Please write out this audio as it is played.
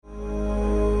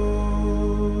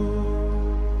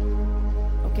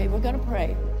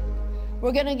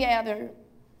We're going to gather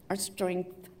our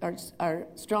strength, our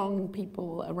strong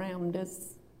people around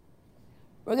us.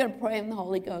 We're going to pray in the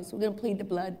Holy Ghost. We're going to plead the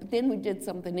blood. But then we did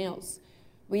something else.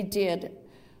 We did,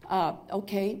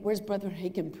 okay, where's Brother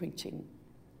Hagin preaching?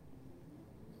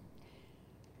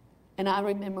 And I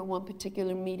remember one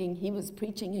particular meeting, he was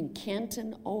preaching in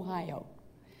Canton, Ohio.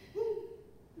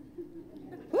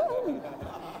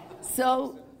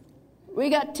 So we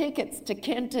got tickets to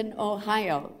Canton,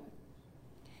 Ohio.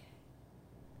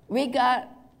 We got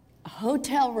a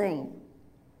hotel room.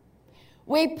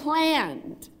 We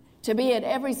planned to be at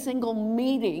every single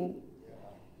meeting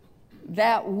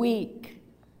that week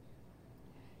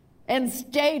and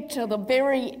stay till the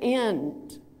very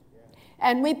end.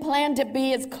 And we planned to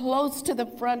be as close to the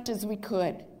front as we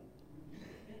could.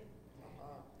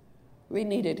 We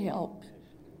needed help.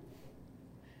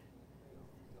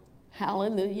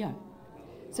 Hallelujah.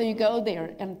 So you go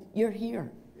there and you're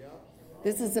here.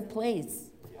 This is a place.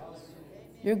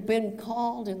 You've been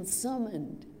called and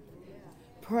summoned.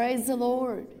 Praise the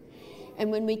Lord. And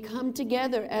when we come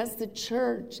together as the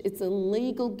church, it's a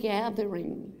legal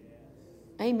gathering.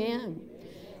 Amen.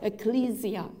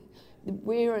 Ecclesia.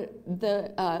 We're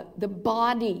the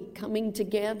body coming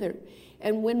together.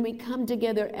 And when we come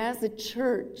together as a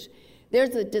church,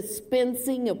 there's a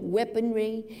dispensing of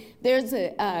weaponry. There's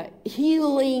a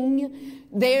healing.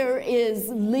 There is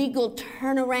legal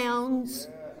turnarounds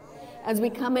as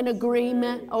we come in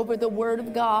agreement over the Word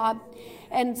of God.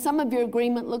 And some of your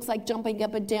agreement looks like jumping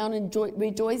up and down and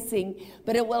rejoicing,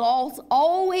 but it will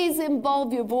always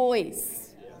involve your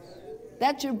voice.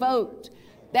 That's your vote.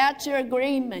 That's your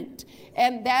agreement.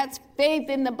 And that's faith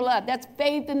in the blood. That's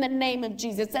faith in the name of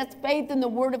Jesus. That's faith in the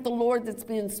word of the Lord that's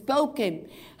been spoken.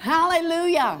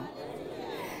 Hallelujah.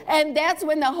 And that's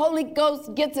when the Holy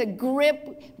Ghost gets a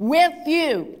grip with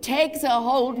you, takes a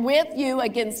hold with you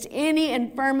against any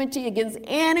infirmity, against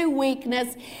any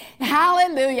weakness.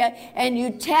 Hallelujah. And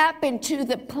you tap into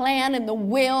the plan and the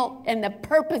will and the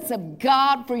purpose of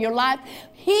God for your life.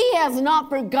 He has not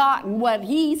forgotten what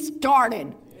He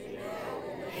started.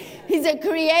 He's a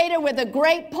creator with a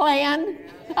great plan.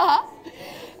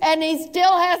 And He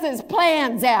still has His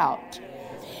plans out.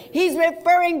 He's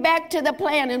referring back to the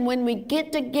plan. And when we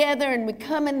get together and we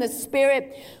come in the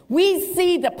Spirit, we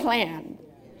see the plan.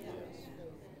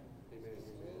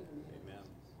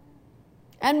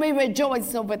 And we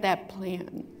rejoice over that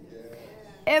plan.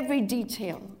 Every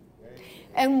detail.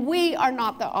 And we are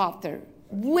not the author.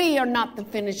 We are not the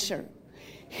finisher.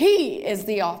 He is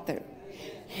the author.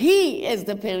 He is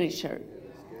the finisher.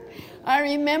 I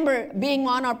remember being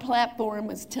on our platform, I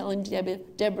was telling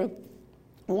Deborah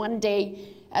one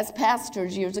day, as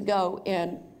pastors years ago,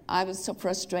 and I was so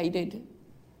frustrated.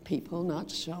 People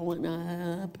not showing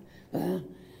up.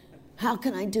 How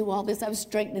can I do all this? I was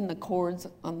straightening the cords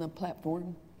on the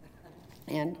platform.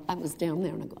 And I was down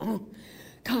there and I go, oh,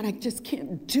 God, I just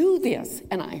can't do this.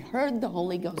 And I heard the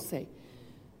Holy Ghost say,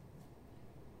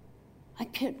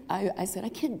 I said, I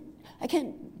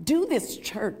can't do this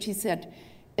church. He said,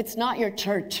 it's not your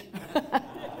church.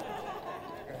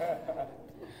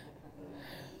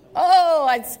 Oh,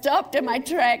 I stopped in my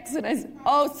tracks and I said,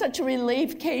 oh, such a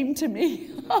relief came to me. He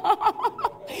said,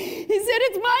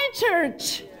 it's my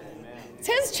church. It's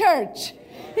His church.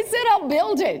 He said, I'll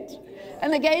build it.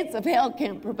 And the gates of hell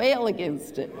can't prevail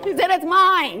against it. He said, it's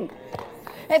mine.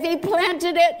 If He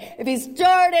planted it, if He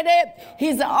started it,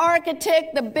 He's the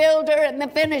architect, the builder, and the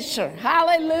finisher.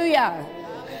 Hallelujah.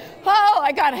 Oh,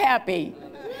 I got happy.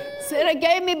 Said it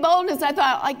gave me boldness.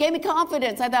 It gave me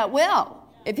confidence. I thought, well,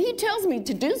 if He tells me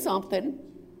to do something,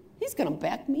 He's going to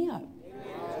back me up.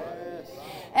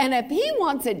 And if He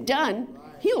wants it done,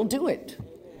 He'll do it.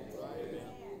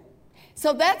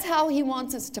 So that's how He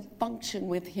wants us to function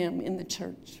with Him in the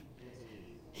church.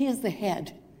 He is the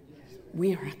head.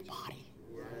 We are the body.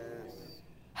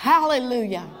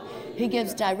 Hallelujah. He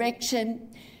gives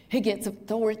direction. He gives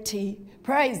authority.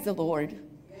 Praise the Lord.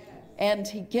 And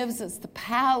He gives us the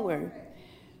power.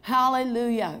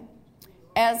 Hallelujah.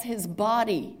 As His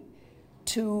body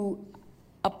to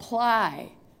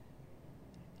apply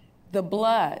the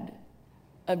blood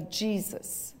of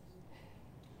Jesus.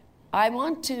 I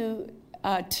want to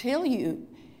tell you,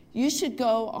 you should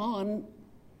go on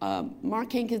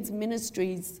Mark Hankins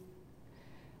Ministries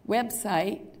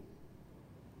website,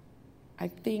 I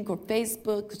think, or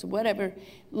Facebook, or whatever.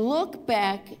 Look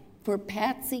back for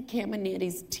Patsy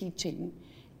Caminetti's teaching.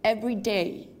 Every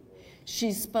day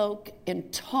she spoke and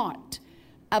taught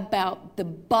about the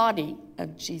body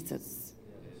of Jesus,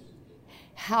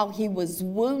 how He was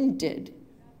wounded.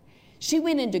 She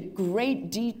went into great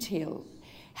detail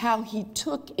how He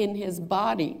took in His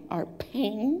body our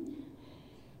pain,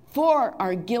 for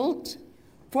our guilt,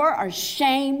 for our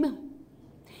shame.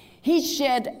 He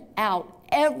shed out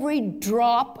every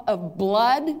drop of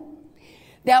blood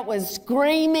that was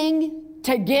screaming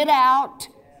to get out,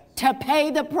 to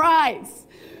pay the price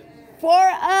for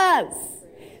us.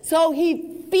 So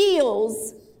he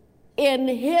feels in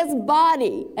his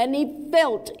body, and he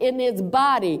felt in his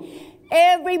body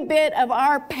every bit of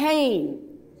our pain.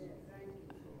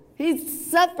 He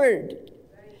suffered.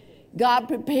 God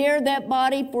prepared that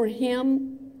body for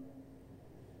him.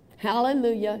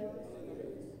 Hallelujah.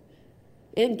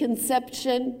 In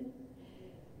conception.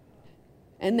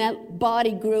 And that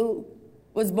body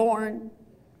was born,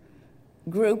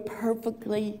 grew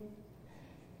perfectly.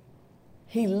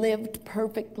 He lived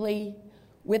perfectly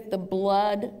with the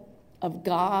blood of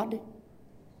God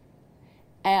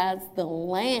as the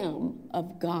Lamb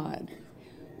of God,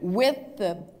 with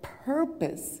the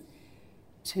purpose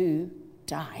to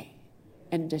die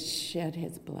and to shed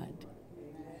his blood.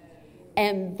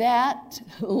 And that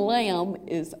Lamb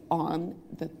is on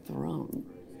the throne.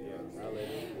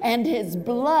 And his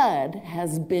blood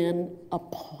has been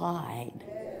applied.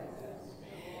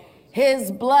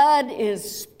 His blood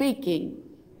is speaking.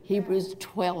 Hebrews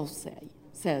 12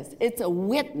 says it's a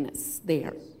witness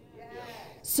there.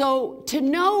 So to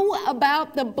know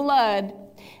about the blood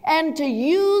and to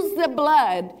use the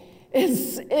blood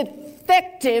is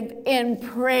effective in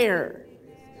prayer.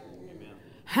 Amen.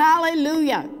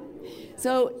 Hallelujah.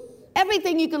 So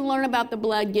everything you can learn about the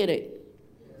blood, get it.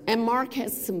 And Mark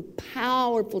has some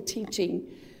powerful teaching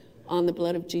on the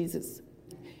blood of Jesus.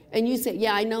 And you say,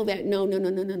 yeah, I know that. No.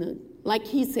 Like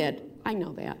he said, I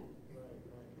know that.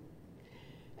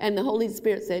 And the Holy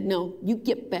Spirit said, no, you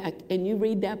get back and you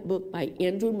read that book by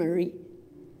Andrew Murray,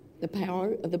 The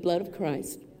Power of the Blood of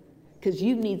Christ, because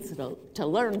you need to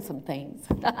learn some things.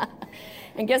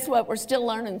 And guess what? We're still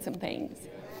learning some things.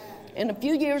 And a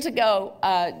few years ago,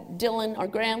 Dylan, our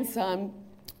grandson,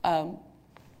 3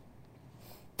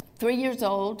 years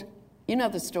old, you know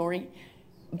the story,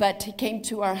 but he came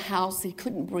to our house. He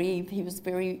couldn't breathe. He was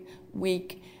very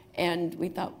weak. And we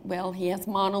thought, well, he has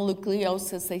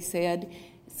mononucleosis, they said.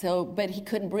 So, but he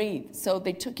couldn't breathe. So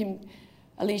they took him,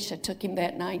 Alicia took him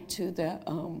that night to the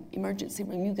emergency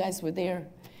room. You guys were there.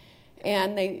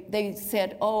 And they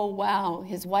said, oh, wow,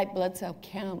 his white blood cell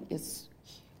count is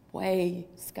way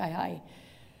sky high.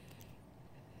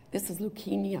 This is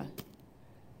leukemia.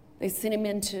 They sent him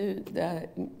into the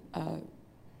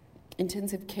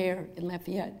intensive care in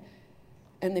Lafayette,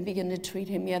 and they began to treat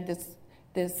him. He had this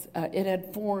it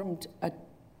had formed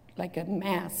like a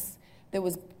mass that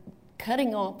was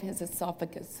cutting off his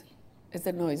esophagus,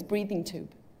 his breathing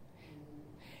tube.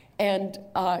 And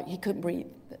he couldn't breathe.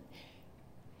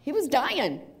 He was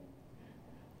dying.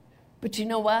 But you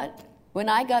know what? When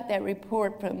I got that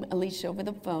report from Alicia over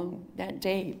the phone that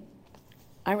day,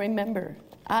 I remember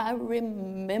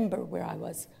where I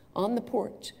was on the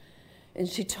porch. And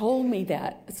she told me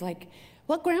that. It's like,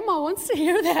 well, Grandma wants to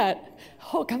hear that.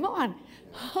 Oh, come on.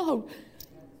 Oh.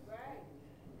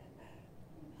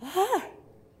 Ah.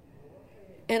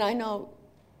 And I know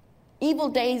evil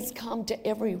days come to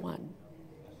everyone.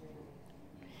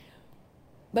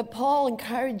 But Paul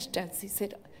encouraged us. He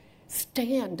said,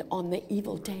 stand on the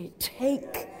evil day.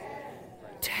 Take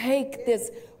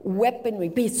this weaponry.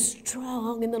 Be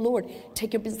strong in the Lord.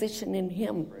 Take your position in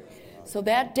him. So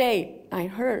that day, I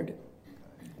heard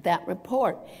that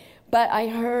report. But I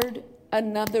heard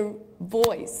another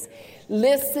voice.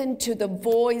 Listen to the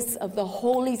voice of the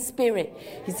Holy Spirit.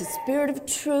 He's the Spirit of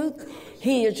truth.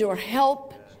 He is your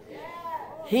help.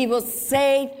 He will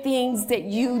say things that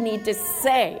you need to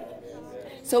say.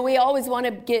 So we always want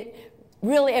to get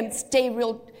really and stay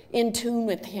real in tune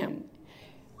with him.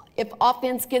 If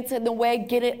offense gets in the way,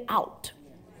 get it out.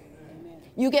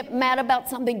 You get mad about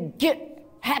something, get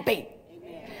happy.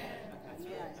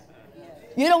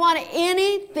 You don't want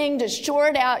anything to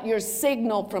short out your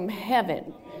signal from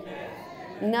heaven.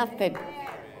 Nothing.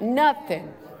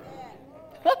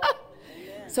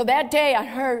 So that day I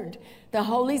heard the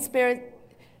Holy Spirit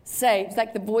say, it's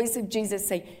like the voice of Jesus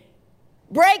say,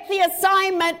 break the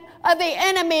assignment of the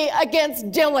enemy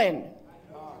against Dylan.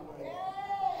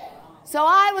 So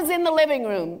I was in the living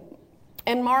room,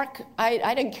 and Mark,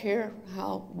 I didn't care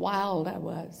how wild I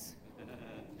was.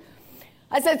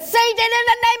 I said, Satan, in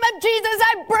the name of Jesus,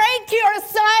 I break your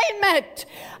assignment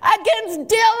against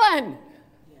Dylan.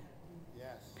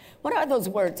 Yes. What are those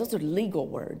words? Those are legal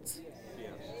words. Yes.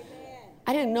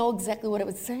 I didn't know exactly what it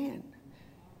was saying.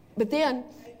 But then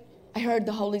I heard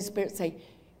the Holy Spirit say,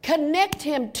 connect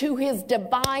him to his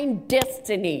divine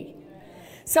destiny.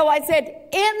 So I said,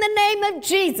 in the name of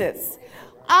Jesus,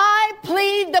 I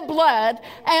plead the blood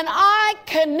and I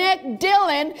connect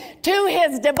Dylan to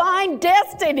his divine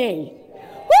destiny.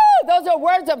 Woo! Those are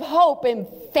words of hope and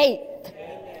faith.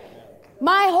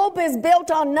 My hope is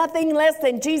built on nothing less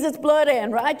than Jesus' blood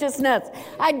and righteousness.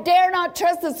 I dare not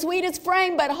trust the sweetest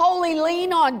frame, but wholly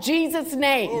lean on Jesus'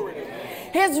 name.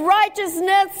 His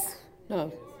righteousness,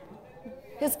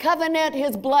 his covenant,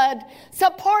 his blood,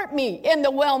 support me in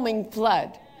the whelming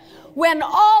flood. When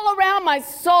all around my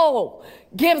soul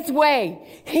gives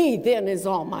way, he then is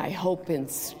all my hope and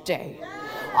stay.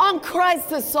 On Christ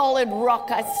the solid rock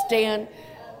I stand.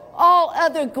 All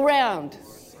other ground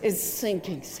is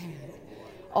sinking sand.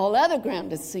 All other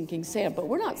ground is sinking sand, but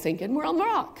we're not sinking, we're on the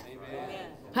rock. Amen.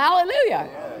 Hallelujah.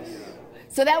 Yes.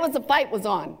 So that was the fight was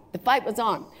on. The fight was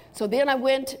on. So then I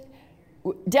went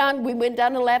down, we went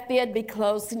down to Lafayette, be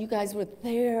close, and you guys were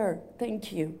there.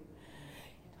 Thank you.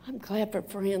 I'm glad for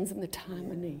friends in the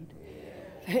time of need.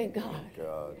 Thank God. Thank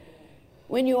God.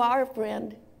 When you are a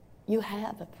friend, you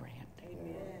have a friend.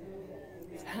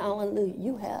 Amen. Hallelujah.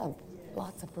 You have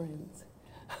lots of friends.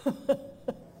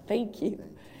 Thank you.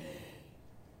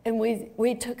 And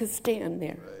we took a stand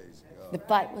there. The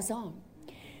fight was on.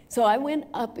 So I went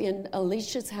up in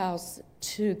Alicia's house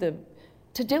to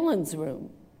Dylan's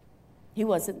room. He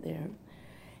wasn't there.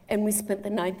 And we spent the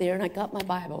night there, and I got my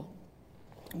Bible,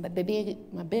 my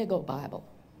big old Bible,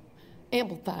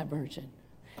 Amplified version.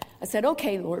 I said,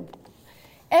 okay, Lord,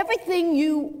 every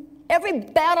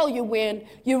battle you win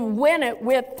it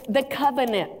with the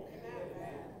covenant.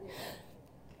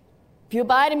 If you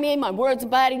abide in me, my words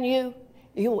abide in you,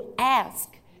 you ask.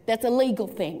 That's a legal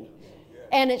thing.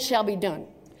 And it shall be done.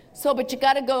 So, but you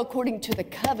got to go according to the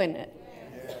covenant.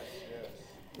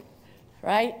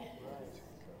 Right?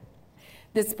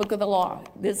 This book of the law,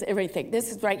 this everything. This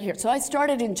is right here. So I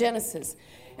started in Genesis.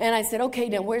 And I said, okay,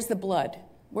 now where's the blood?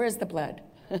 Where's the blood?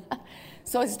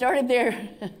 So I started there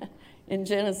in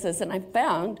Genesis. And I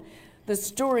found the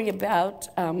story about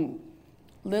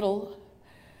little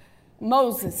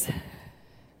Moses.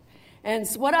 And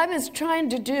so what I was trying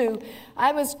to do,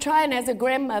 I was trying as a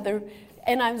grandmother,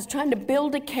 and I was trying to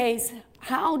build a case.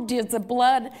 How does the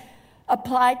blood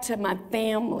apply to my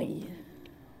family?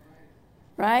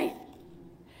 Right?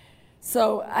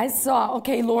 So I saw,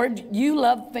 okay, Lord, you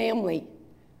love family.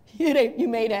 You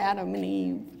made Adam and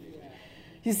Eve.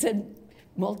 You said,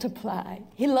 multiply.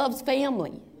 He loves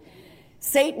family.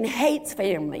 Satan hates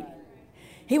family.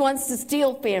 He wants to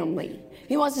steal family.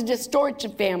 He wants to distort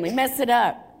your family, mess it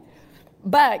up.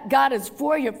 But God is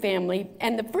for your family.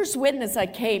 And the first witness I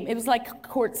came, it was like a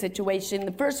court situation.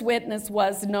 The first witness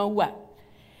was Noah.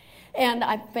 And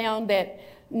I found that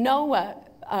Noah,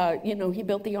 he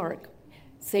built the ark,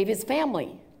 save his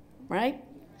family, right?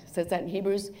 It says that in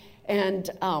Hebrews. And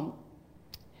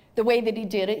the way that he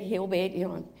did it, he obeyed,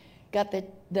 got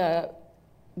the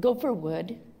gopher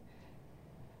wood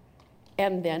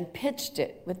and then pitched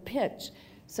it with pitch.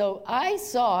 So I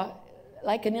saw,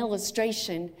 like an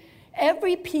illustration,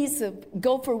 every piece of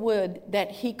gopher wood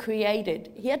that he created,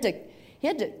 he had to,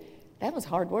 that was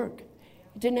hard work.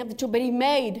 He didn't have the tool, but he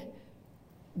made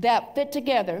that fit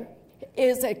together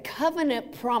is a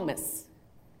covenant promise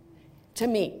to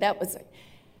me. That's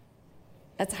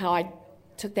how I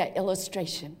took that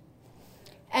illustration.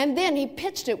 And then he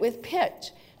pitched it with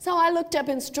pitch. So I looked up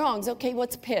in Strong's, okay,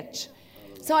 what's pitch?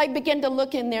 So I began to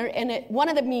look in there, and one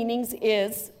of the meanings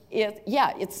is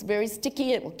it's very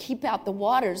sticky. It will keep out the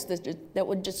waters that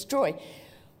would destroy.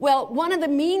 Well, one of the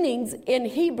meanings in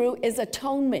Hebrew is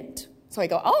atonement. So I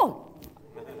go, oh,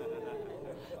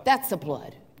 that's the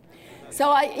blood.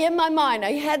 So in my mind,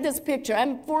 I had this picture.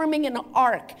 I'm forming an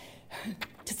ark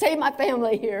to save my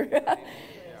family here.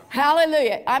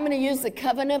 Hallelujah. I'm going to use the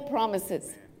covenant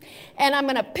promises. And I'm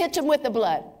going to pitch them with the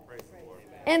blood.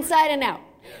 Inside and out.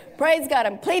 Praise God.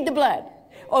 And plead the blood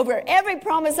over every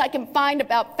promise I can find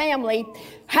about family.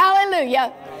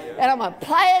 Hallelujah. And I'm going to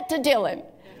apply it to Dylan.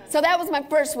 So that was my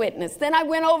first witness. Then I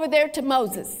went over there to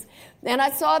Moses. And I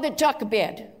saw that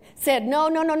Jochebed said, no,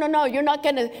 you're not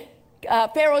going to,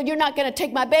 Pharaoh, you're not going to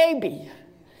take my baby.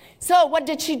 So what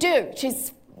did she do?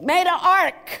 She's made an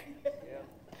ark.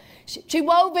 She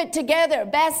wove it together, a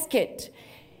basket.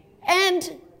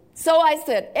 And so I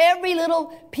said, every little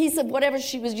piece of whatever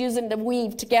she was using to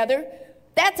weave together,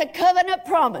 that's a covenant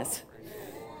promise.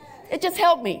 It just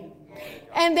helped me.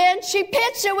 And then she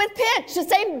pitched it with pitch, the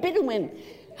same Bedouin.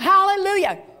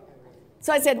 Hallelujah.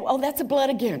 So I said, oh, that's the blood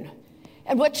again.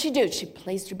 And what'd she do? She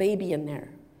placed her baby in there.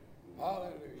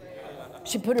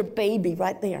 She put her baby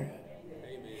right there.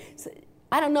 So,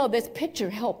 I don't know, this picture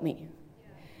helped me.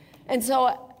 And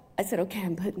so I said, okay,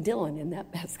 I'm putting Dylan in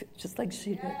that basket, just like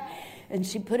she did. And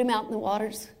she put him out in the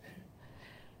waters.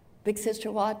 Big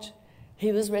Sister, watch.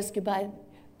 He was rescued by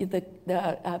the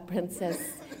princess,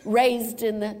 raised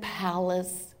in the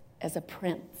palace as a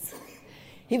prince.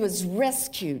 He was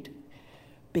rescued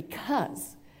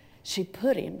because she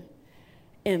put him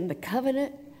in the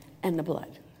covenant and the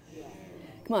blood.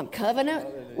 Come on,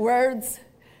 covenant words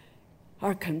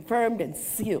are confirmed and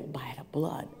sealed by the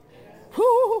blood.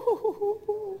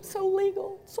 Woo, so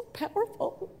legal, so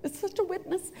powerful. It's such a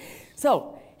witness.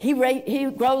 So he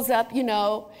grows up,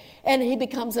 and he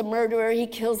becomes a murderer. He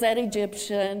kills that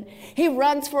Egyptian. He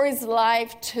runs for his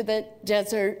life to the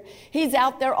desert. He's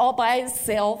out there all by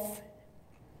himself.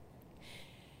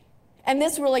 And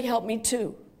this really helped me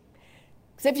too.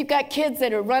 Because if you've got kids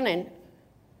that are running,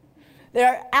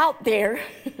 they're out there.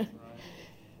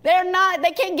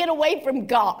 They can't get away from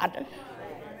God.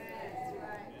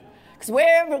 Because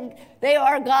wherever they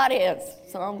are, God is.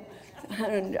 Psalm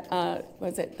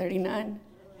 39?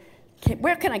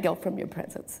 Where can I go from your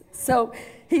presence? So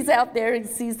he's out there, he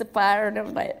sees the fire and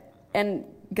everything, and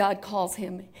God calls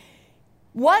him.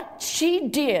 What she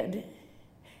did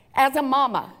as a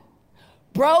mama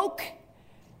broke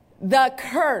the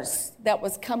curse that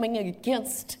was coming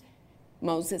against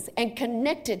Moses and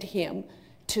connected him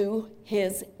to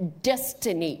his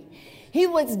destiny. He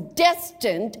was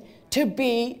destined to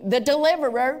be the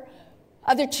deliverer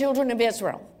of the children of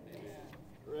Israel.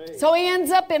 So he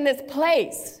ends up in this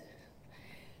place.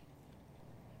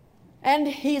 And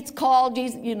he's called,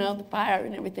 the fire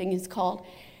and everything he's called.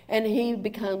 And he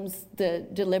becomes the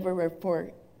deliverer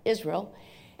for Israel.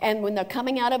 And when they're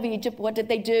coming out of Egypt, what did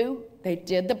they do? They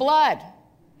did the blood.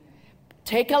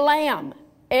 Take a lamb,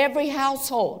 every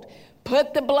household.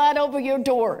 Put the blood over your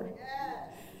door. Yes.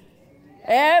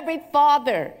 Every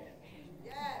father.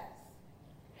 Yes.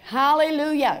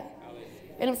 Hallelujah.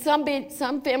 And if some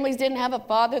families didn't have a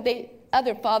father,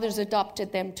 other fathers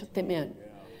adopted them, took them in.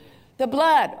 The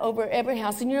blood over every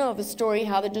house. And you know the story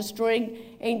how the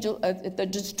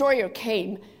destroyer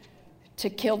came to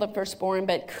kill the firstborn,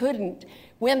 but couldn't.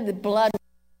 When the blood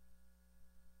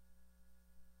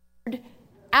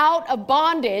out of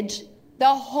bondage,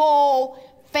 the whole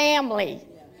family.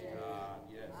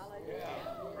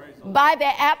 By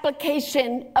the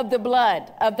application of the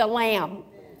blood of the lamb.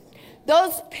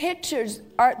 Those are pictures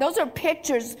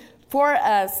for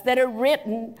us that are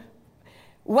written.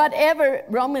 Whatever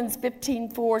Romans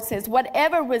 15:4 says,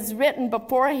 whatever was written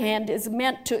beforehand is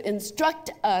meant to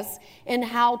instruct us in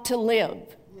how to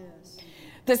live. Yes.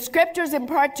 The scriptures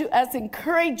impart to us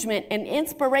encouragement and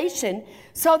inspiration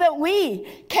so that we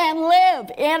can live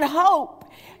in hope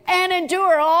and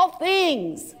endure all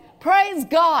things. Praise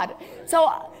God.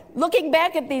 So looking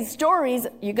back at these stories,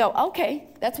 you go, okay,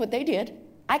 that's what they did.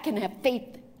 I can have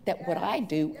faith that what I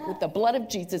do with the blood of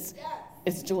Jesus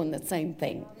is doing the same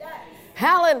thing.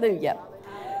 Hallelujah.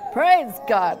 Praise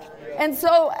God. And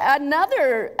so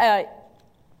another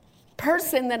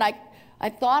person that I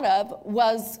thought of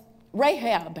was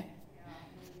Rahab.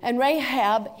 And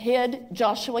Rahab hid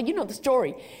Joshua, you know the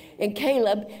story, and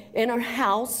Caleb in her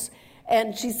house.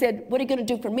 And she said, what are you going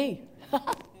to do for me?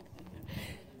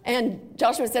 And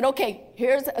Joshua said, okay,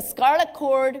 here's a scarlet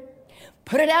cord.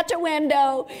 Put it out your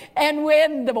window, and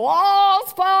when the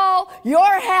walls fall,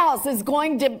 your house is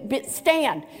going to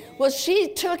stand. Well,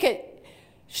 she took it.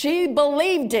 She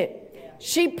believed it.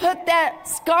 She put that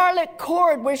scarlet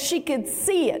cord where she could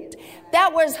see it.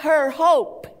 That was her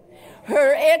hope,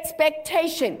 her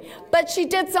expectation. But she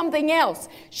did something else.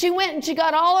 She went and she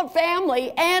got all her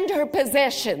family and her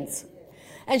possessions,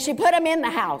 and she put them in the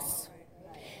house.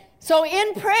 So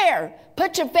in prayer,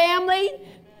 put your family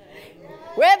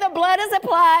where the blood is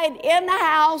applied in the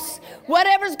house,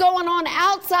 whatever's going on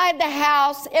outside the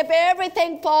house, if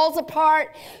everything falls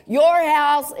apart, your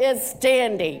house is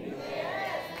standing.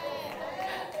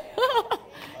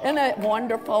 Isn't that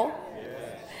wonderful?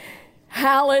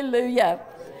 Hallelujah.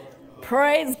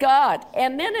 Praise God.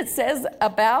 And then it says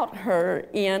about her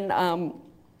in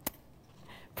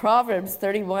Proverbs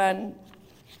 31.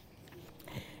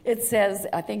 It says,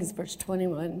 I think it's verse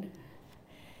 21.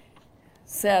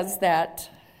 Says that,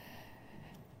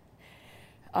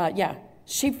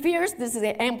 she fears, this is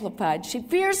amplified, she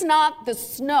fears not the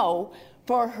snow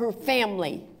for her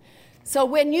family.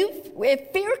 So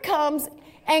if fear comes,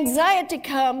 anxiety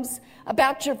comes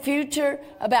about your future,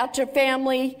 about your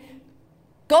family,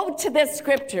 go to this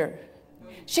scripture.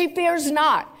 She fears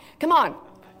not. Come on,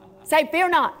 say fear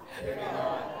not. Fear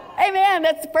not. Amen,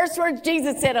 that's the first words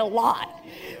Jesus said a lot.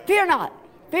 Fear not,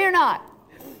 fear not.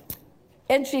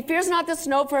 And she fears not the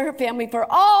snow for her family, for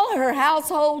all her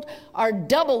household are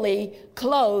doubly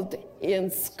clothed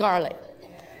in scarlet.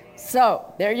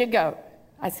 So, there you go.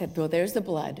 I said, well, there's the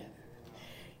blood.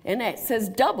 And it says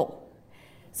double.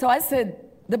 So I said,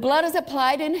 the blood is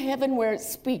applied in heaven where it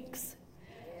speaks.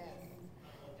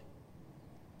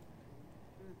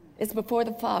 It's before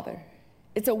the Father.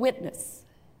 It's a witness.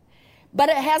 But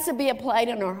it has to be applied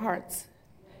in our hearts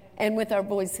and with our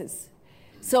voices.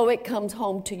 So it comes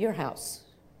home to your house.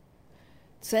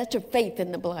 Set your faith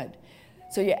in the blood.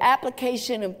 So your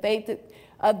application of faith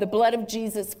of the blood of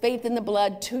Jesus, faith in the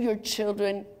blood to your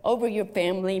children, over your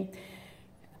family,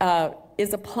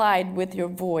 is applied with your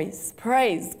voice.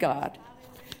 Praise God.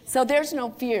 So there's no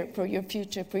fear for your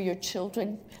future, for your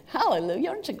children. Hallelujah.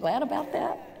 Aren't you glad about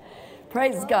that?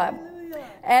 Praise God.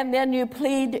 And then you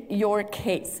plead your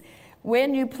case.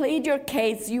 When you plead your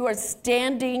case, you are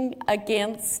standing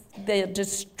against the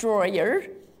destroyer.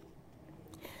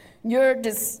 You're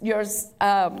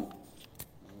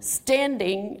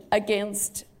standing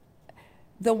against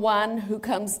the one who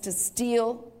comes to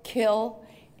steal, kill,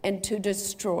 and to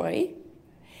destroy.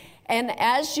 And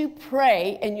as you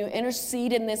pray and you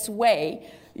intercede in this way,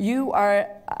 you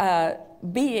are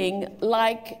being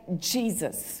like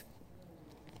Jesus.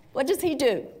 What does he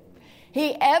do?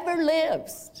 He ever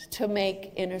lives to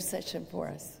make intercession for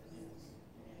us.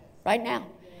 Right now.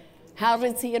 How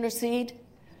does he intercede?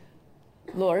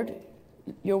 Lord,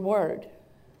 your word.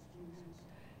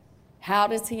 How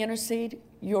does he intercede?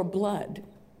 Your blood.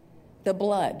 The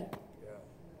blood.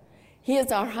 He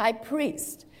is our high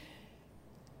priest.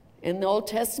 In the Old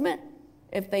Testament,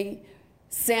 if they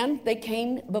sinned, they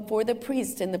came before the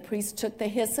priest, and the priest took the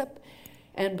hyssop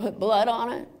and put blood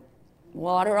on it,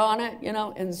 water on it,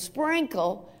 and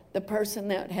sprinkle the person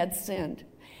that had sinned.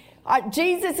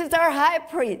 Jesus is our high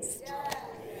priest. Yes.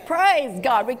 Praise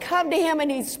God. We come to him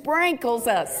and he sprinkles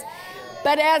us.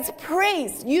 But as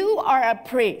priests, you are a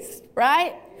priest,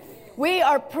 right? We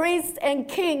are priests and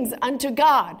kings unto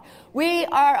God. We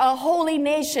are a holy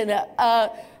nation,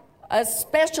 a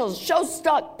special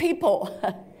show-stock people.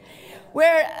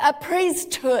 We're a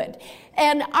priesthood.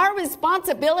 And our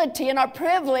responsibility and our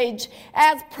privilege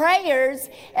as prayers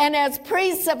and as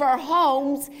priests of our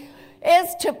homes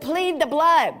is to plead the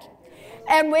blood.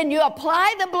 And when you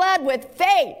apply the blood with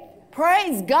faith,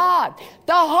 praise God,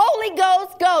 the Holy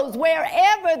Ghost goes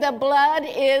wherever the blood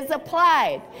is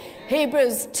applied.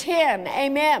 Hebrews 10,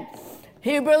 amen.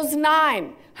 Hebrews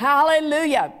 9,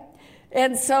 hallelujah.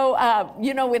 And so,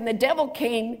 when the devil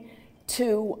came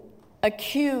to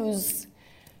accuse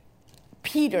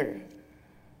Peter,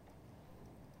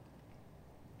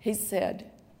 he said,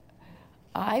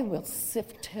 I will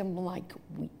sift him like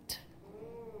wheat.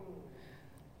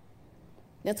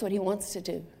 That's what he wants to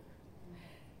do.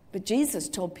 But Jesus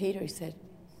told Peter, he said,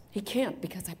 he can't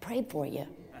because I prayed for you.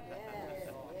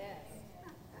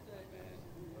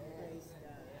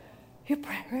 Your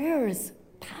prayer is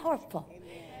powerful.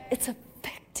 It's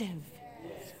effective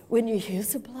when you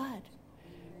use the blood.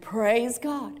 Praise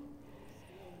God.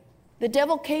 The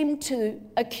devil came to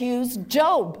accuse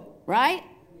Job, right?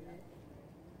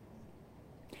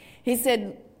 He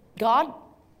said, God,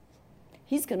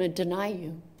 he's going to deny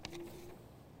you.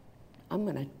 I'm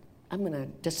going to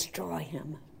destroy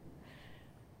him.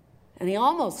 And he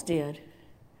almost did.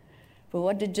 But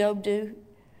what did Job do?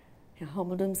 He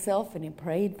humbled himself and he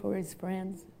prayed for his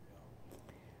friends.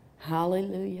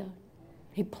 Hallelujah.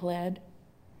 He pled.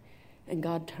 And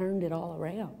God turned it all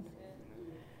around.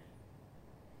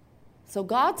 So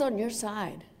God's on your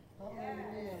side.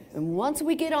 And once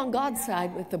we get on God's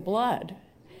side with the blood,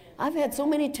 I've had so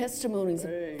many testimonies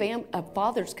of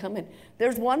fathers coming.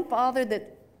 There's one father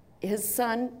that his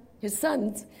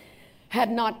sons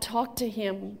had not talked to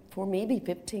him for maybe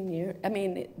 10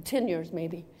 years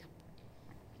maybe.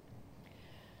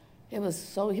 He was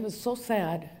so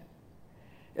sad.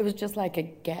 It was just like a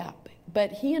gap.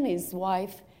 But he and his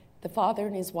wife, the father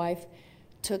and his wife,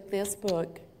 took this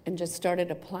book and just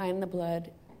started applying the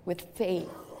blood with faith.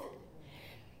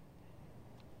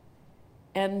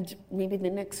 And maybe the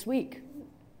next week,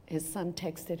 his son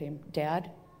texted him,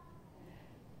 Dad,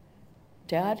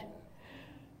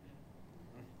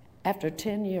 after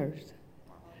 10 years,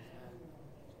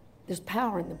 there's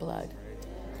power in the blood.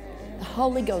 The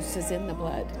Holy Ghost is in the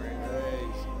blood.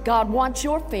 God wants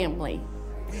your family.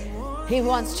 He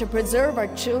wants to preserve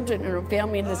our children and our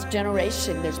family in this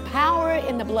generation. There's power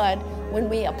in the blood when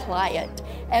we apply it.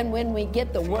 And when we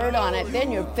get the word on it, then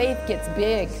your faith gets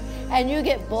big. And you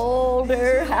get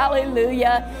bolder,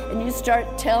 hallelujah. And you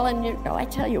start telling I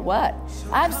tell you what,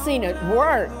 I've seen it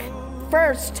work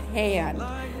firsthand.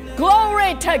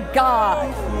 Glory to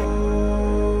God.